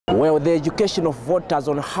Well, the education of voters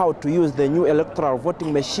on how to use the new electoral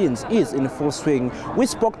voting machines is in full swing. We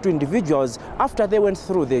spoke to individuals after they went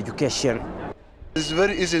through the education. It's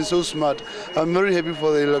very easy and so smart. I'm very happy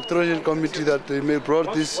for the Electoral Committee that they may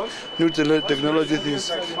brought this new technology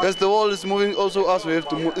things. As the world is moving, also us we have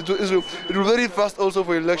to move. It will be very fast also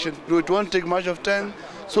for election. It won't take much of time,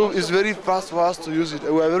 so it's very fast for us to use it.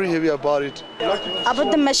 We are very happy about it.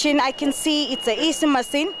 About the machine, I can see it's an easy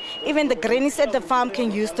machine. Even the grannies at the farm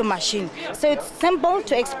can use the machine. So it's simple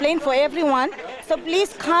to explain for everyone. So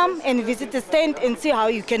please come and visit the stand and see how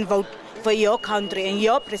you can vote for your country and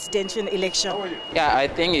your presidential election. Yeah, I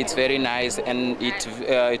think it's very nice, and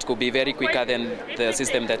it could be very quicker than the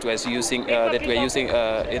system that we're using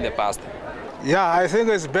in the past. Yeah, I think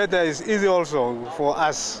it's better. It's easy also for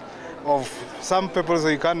us. Of some people, so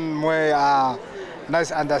you can more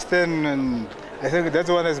nice understand, and I think that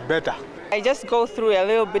one is better. I just go through a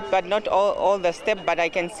little bit, but not all the steps, but I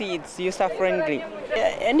can see it's user friendly.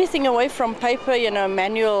 Anything away from paper,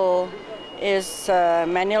 manual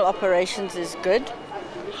operations is good.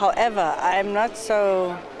 However, I'm not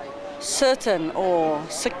so certain or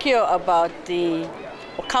secure about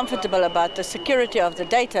or comfortable about the security of the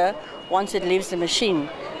data once it leaves the machine.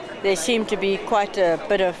 There seem to be quite a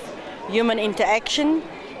bit of human interaction,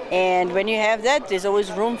 and when you have that, there's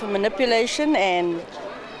always room for manipulation, and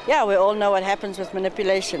yeah, we all know what happens with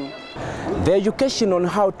manipulation. The education on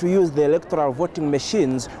how to use the electoral voting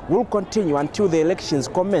machines will continue until the elections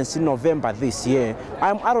commence in November this year.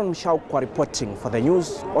 I'm Aaron Mshaukwa reporting for the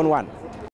News on One.